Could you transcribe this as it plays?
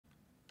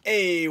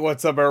Hey,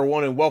 what's up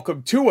everyone, and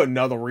welcome to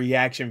another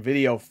reaction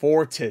video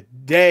for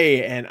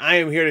today. And I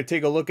am here to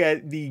take a look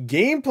at the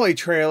gameplay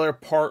trailer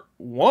part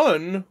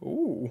 1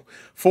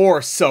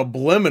 for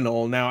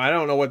Subliminal. Now, I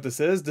don't know what this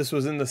is. This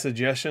was in the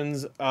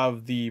suggestions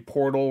of the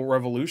Portal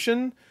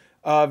Revolution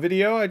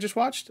video I just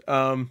watched.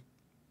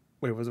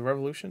 Wait, was it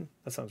Revolution?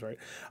 That sounds right.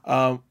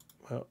 Well,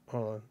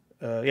 hold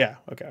on. Yeah,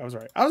 okay, I was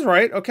right. I was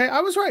right, okay?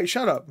 I was right.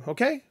 Shut up,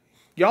 okay?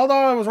 Y'all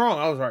thought I was wrong.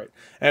 I was right.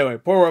 Anyway,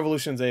 Portal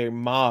Revolution is a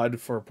mod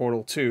for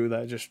Portal 2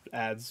 that just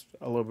adds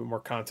a little bit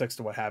more context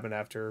to what happened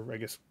after, I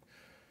guess,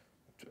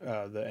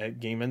 the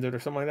game ended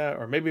or something like that.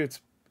 Or maybe it's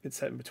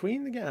set in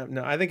between the game.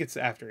 No, I think it's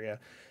after,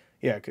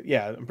 yeah.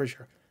 Yeah, I'm pretty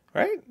sure.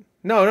 Right?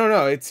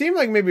 No. It seemed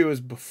like maybe it was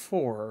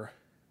before.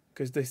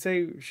 Because they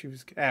say she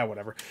was...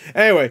 whatever.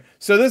 Anyway,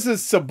 so this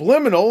is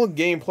Subliminal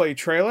gameplay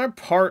trailer,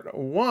 part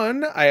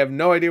 1. I have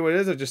no idea what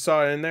it is. I just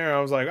saw it in there. I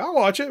was like, I'll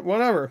watch it.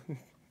 Whatever.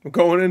 I'm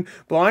going in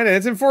blind, and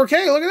it's in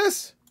 4K. Look at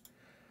this.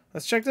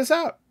 Let's check this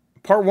out.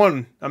 Part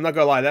 1. I'm not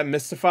going to lie. That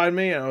mystified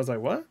me, and I was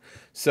like, what?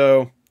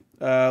 So,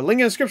 link in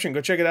the description.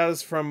 Go check it out.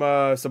 It's from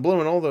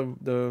Subliminal,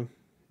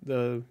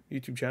 the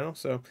YouTube channel.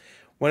 So,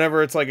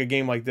 whenever it's like a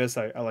game like this,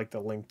 I like to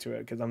link to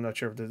it, because I'm not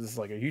sure if this is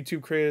like a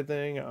YouTube created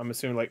thing. I'm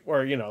assuming like,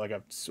 or, you know, like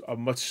a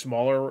much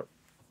smaller,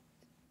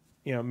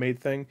 you know,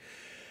 made thing.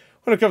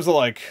 When it comes to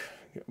like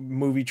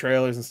movie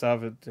trailers and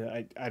stuff,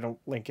 I don't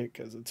link it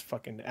because it's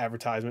fucking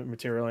advertisement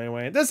material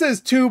anyway. This is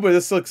too, but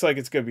this looks like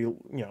it's gonna be, you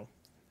know,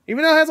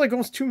 even though it has like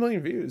almost 2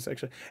 million views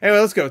actually. Anyway,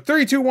 let's go.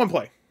 3, 2, 1,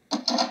 play.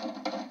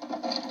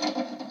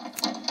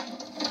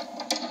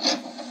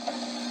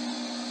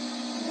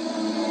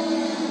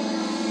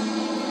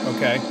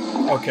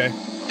 Okay.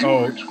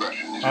 Oh,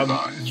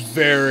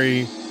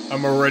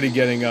 I'm already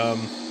getting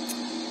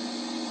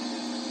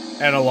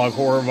analog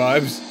horror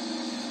vibes.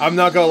 I'm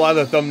not gonna lie,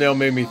 the thumbnail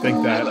made me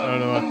think that. Hello, I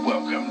don't know. and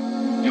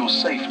welcome. Your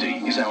safety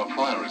is our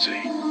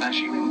priority. As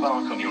you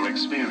embark on your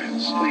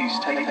experience, please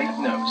take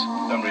note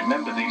and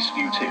remember these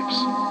few tips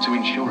to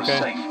ensure a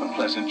safe and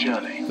pleasant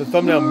journey. The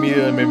thumbnail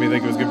immediately made me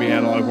think it was gonna be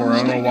analog horror.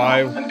 I don't know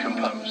why. And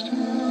composed.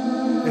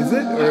 Is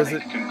it, or is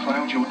it? Can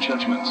cloud your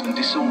judgment and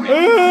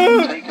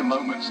disorient. Take a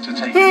moment to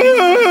take a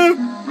deep,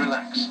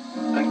 relax,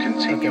 and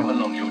continue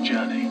along your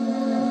journey.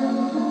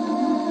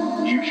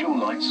 Use your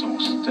light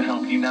source to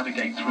help you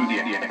navigate through the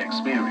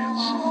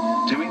experience.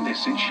 Doing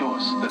this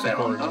ensures that there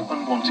are no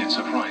unwanted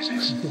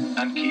surprises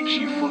and keeps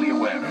you fully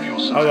aware of your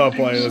surroundings. I love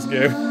playing this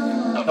game.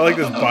 I like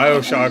this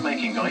Bioshock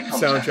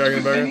soundtrack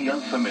in the background. Many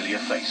unfamiliar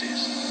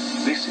faces.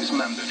 This is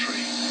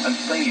mandatory, and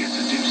failure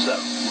to do so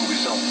will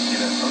result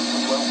in an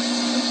overwhelming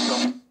and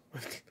some.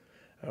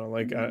 I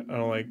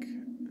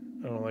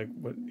don't like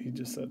what he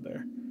just said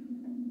there.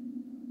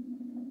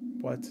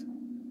 What?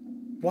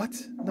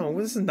 No,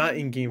 this is not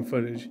in-game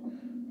footage.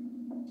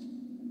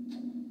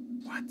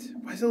 What?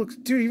 Why does it look...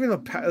 Dude, even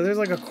there's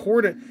like a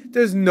coordinate...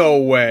 There's no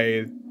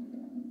way.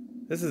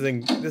 This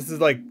is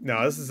like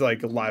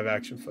live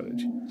action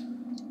footage.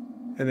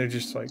 And they're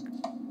just like...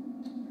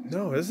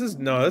 That's a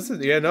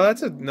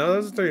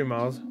 30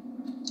 miles.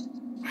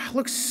 Wow, it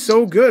looks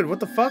so good. What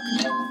the fuck?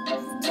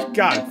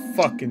 God,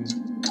 fucking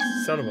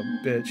son of a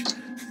bitch.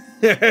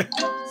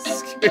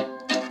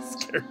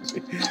 Scared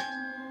me.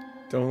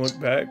 Don't look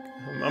back.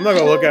 I'm not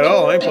gonna look at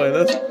all. I ain't playing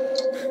this.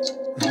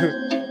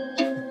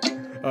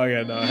 Oh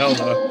yeah, no, hell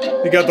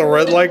no. You got the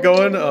red light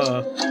going?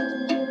 Well,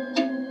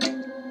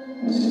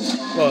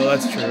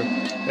 that's true.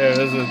 Yeah,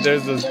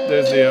 there's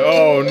the.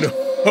 Oh no!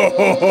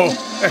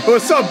 Hey,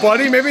 what's up,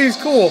 buddy? Maybe he's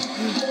cool.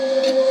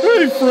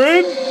 Hey,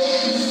 friend.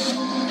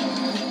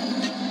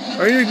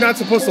 Are you not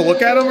supposed to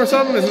look at him or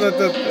something? Isn't that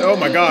the? Oh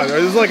my god!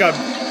 This is like a.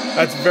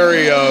 That's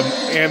very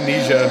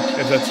amnesia,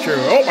 if that's true.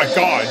 Oh my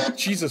god!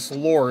 Jesus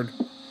Lord.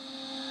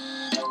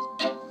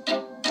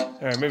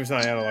 Alright, maybe it's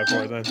not analog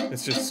horror then.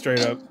 It's just straight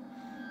up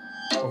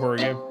a horror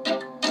game.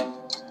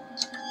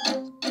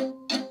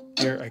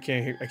 Here, I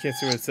can't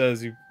see what it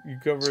says. You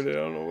covered it. I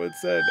don't know what it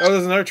said. Oh,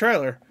 there's another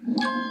trailer.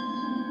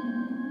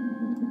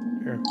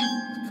 Here,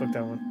 let's click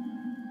that one.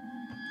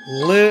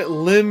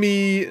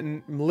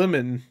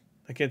 Lemon.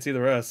 I can't see the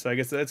rest. So I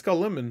guess it's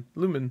called Lemon.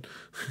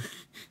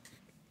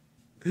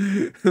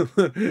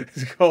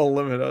 It's called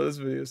Lemon. Oh, this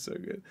video is so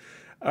good.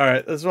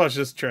 Alright, let's watch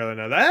this trailer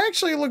now. That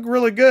actually looked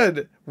really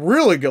good.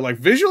 Really good. Like,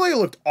 visually, it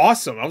looked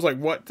awesome. I was like,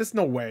 what? There's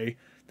no way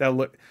that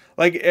looked...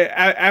 Like,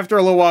 after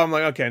a little while, I'm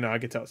like, okay, no, I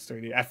can tell it's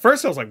 3D. At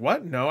first, I was like,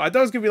 what? No. I thought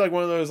it was going to be like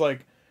one of those,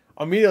 like...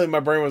 Immediately, my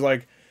brain was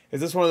like,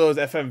 is this one of those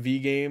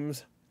FMV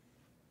games?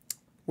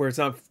 Where it's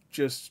not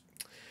just...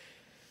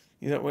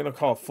 You know, we don't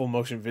call it full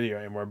motion video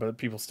anymore, but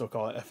people still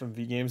call it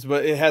FMV games.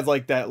 But it has,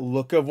 like, that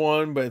look of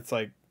one, but it's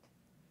like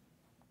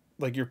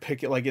you're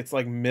picking, like it's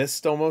like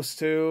Myst almost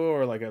too,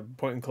 or like a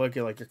point and click.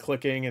 You're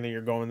clicking and then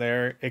you're going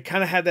there. It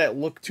kind of had that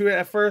look to it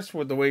at first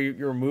with the way you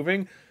were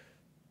moving,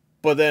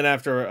 but then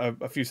after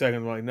a few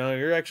seconds, I'm like, no,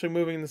 you're actually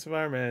moving in this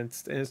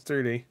environment. It's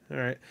 3D. All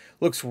right,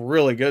 looks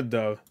really good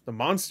though. The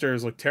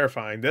monsters look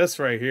terrifying. This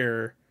right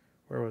here,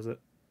 where was it?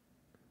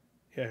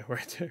 Yeah,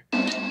 right there.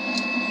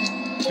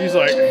 She's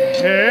like,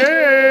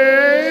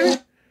 hey,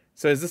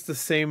 So is this the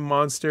same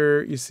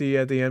monster you see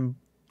at the end?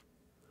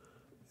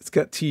 It's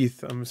got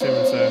teeth. I'm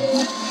assuming so.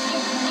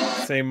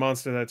 Same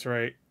monster. That's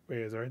right. Wait,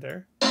 is it right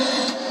there?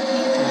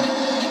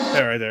 Yeah,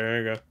 right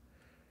there. There you go.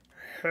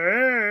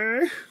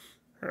 Hey,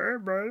 hey,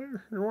 buddy.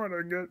 You want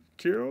to get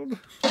killed?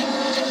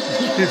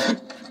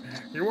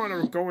 You want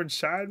to go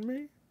inside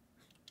me?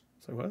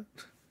 So what?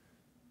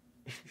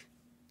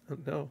 Oh,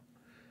 no.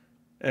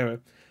 Anyway,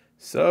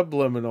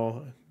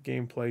 Subliminal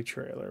gameplay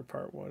trailer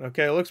part 1.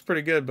 Okay, it looks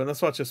pretty good, but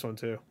let's watch this one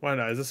too. Why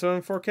not? Is this one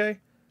in 4K?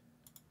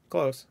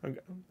 Close. Okay,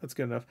 that's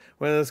good enough.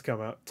 When did this come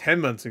out? 10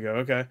 months ago.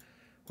 Okay.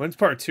 When's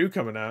part 2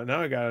 coming out?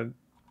 Now I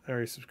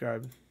already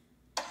subscribed.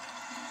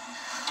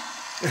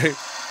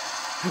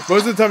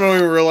 Most of the time I don't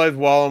even realize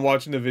while I'm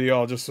watching the video,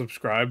 I'll just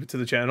subscribe to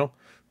the channel.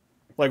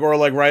 Like, or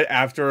like right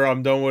after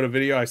I'm done with a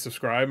video, I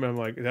subscribe. And I'm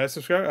like, did I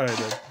subscribe? Oh, I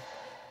did.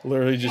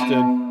 Literally just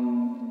did.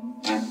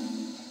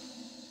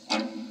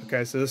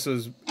 Okay, so this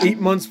was 8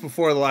 months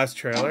before the last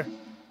trailer.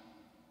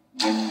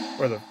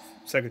 Or the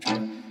second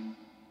trailer.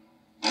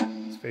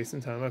 Space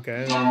and time,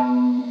 okay.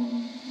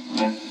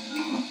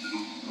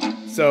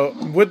 So,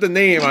 with the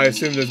name, I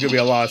assume there's gonna be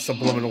a lot of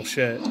subliminal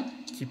shit.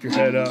 Keep your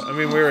head up. I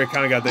mean, we already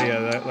kind of got that, yeah,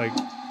 that, like...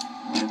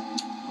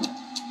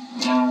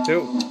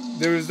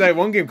 There was that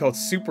one game called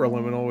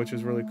Superliminal, which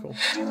was really cool.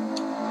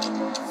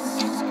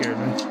 Scared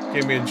me.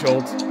 Gave me a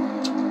jolt.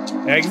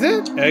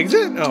 Exit?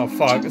 Exit? Oh,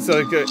 fuck. It's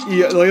like this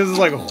is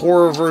like a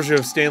horror version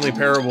of Stanley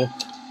Parable.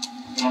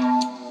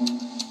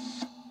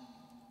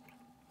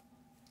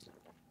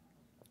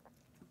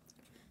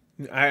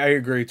 I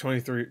agree.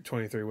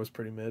 23 was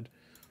pretty mid.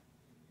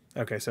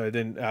 Okay, so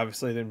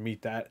obviously I didn't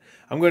meet that.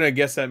 I'm going to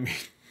guess that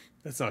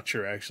that's not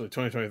true, actually.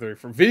 2023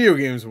 for video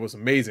games was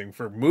amazing.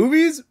 For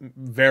movies,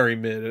 very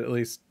mid, at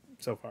least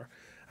so far.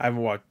 I haven't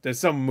watched. There's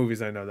some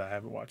movies I know that I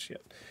haven't watched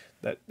yet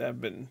that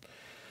have been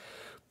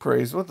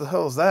praised. What the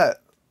hell is that?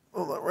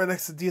 Oh, right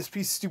next to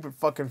DSP's stupid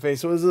fucking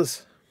face. What is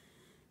this?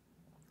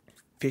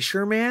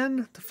 Fisherman?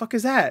 What the fuck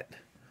is that?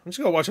 I'm just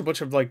gonna watch a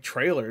bunch of like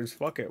trailers.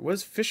 Fuck it. What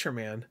is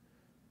Fisherman?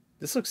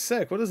 This looks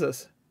sick. What is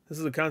this? This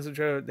is the concept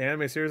of the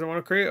anime series I want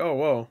to create. Oh,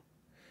 whoa.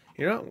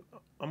 You know,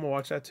 I'm gonna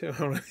watch that too.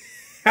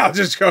 I'll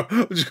just go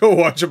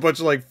watch a bunch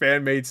of like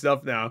fan made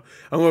stuff now.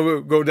 I'm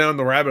gonna go down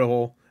the rabbit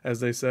hole, as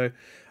they say.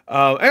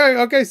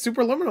 Anyway, okay,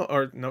 Superliminal,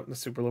 or no, not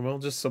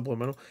Superliminal, just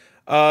Subliminal.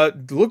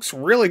 Looks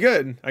really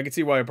good. I can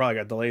see why it probably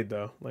got delayed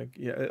though. Like,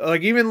 yeah,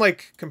 like even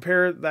like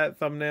compare that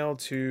thumbnail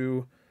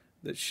to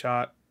the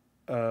shot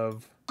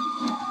of,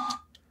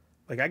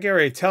 like, I can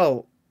already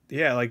tell.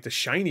 Yeah, like the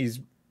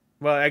shinies.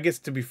 Well, I guess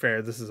to be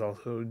fair, this is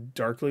also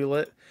darkly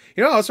lit.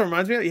 You know, it also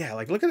reminds me of, yeah,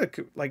 like look at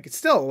the, like it's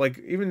still like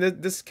even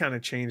this kind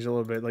of changed a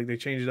little bit. Like they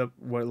changed up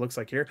what it looks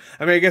like here.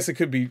 I mean, I guess it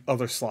could be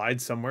other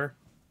slides somewhere.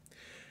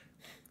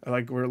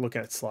 Like we're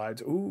looking at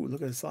slides. Ooh,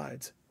 look at the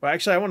slides. Well,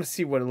 actually, I want to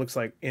see what it looks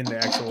like in the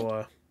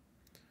actual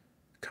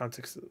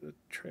context of the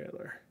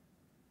trailer.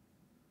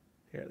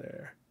 Here,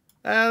 there.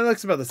 It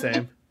looks about the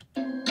same.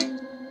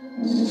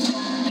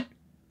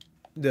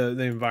 The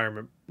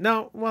environment.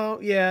 No, well,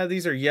 yeah,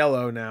 these are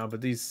yellow now,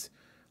 but these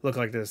look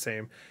like they're the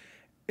same.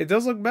 It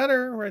does look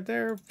better right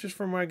there, just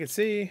from what I can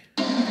see.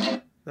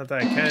 Not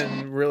that I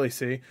can really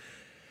see.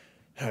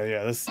 Oh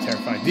yeah, this is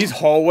terrifying. These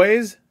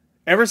hallways,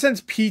 ever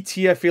since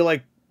PT, I feel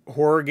like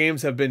horror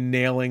games have been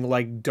nailing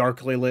like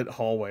darkly lit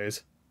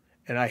hallways.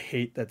 And I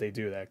hate that they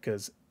do that,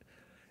 because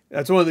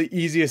that's one of the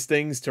easiest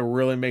things to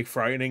really make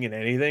frightening in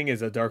anything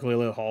is a darkly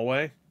lit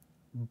hallway.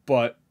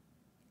 But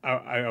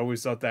I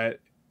always thought that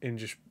in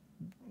just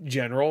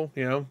general,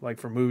 you know, like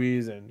for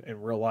movies and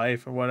real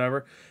life and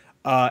whatever.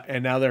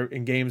 And now they're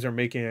in games are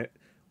making it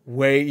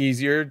way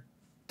easier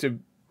to,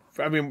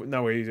 I mean,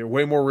 not way easier,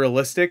 way more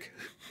realistic.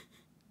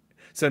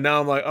 So now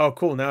I'm like, oh,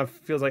 cool. Now it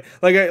feels like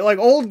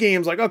old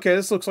games, like, okay,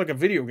 this looks like a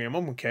video game.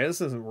 I'm okay. This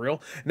isn't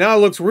real. Now it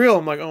looks real.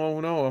 I'm like, oh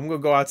no, I'm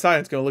going to go outside.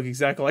 It's going to look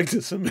exactly like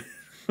this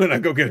when I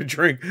go get a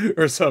drink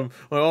or something.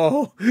 Like,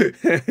 oh,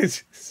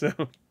 so.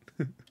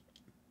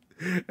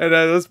 And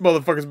this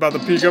motherfucker's about to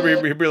peek up.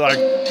 He'd be like,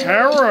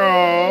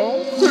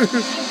 "Hello,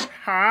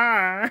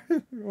 hi."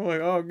 I'm like,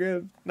 oh,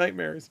 good.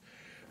 Nightmares.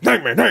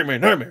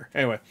 Nightmare.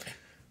 Anyway,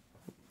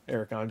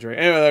 Eric Andre.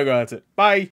 Anyway, there we go. That's it. Bye.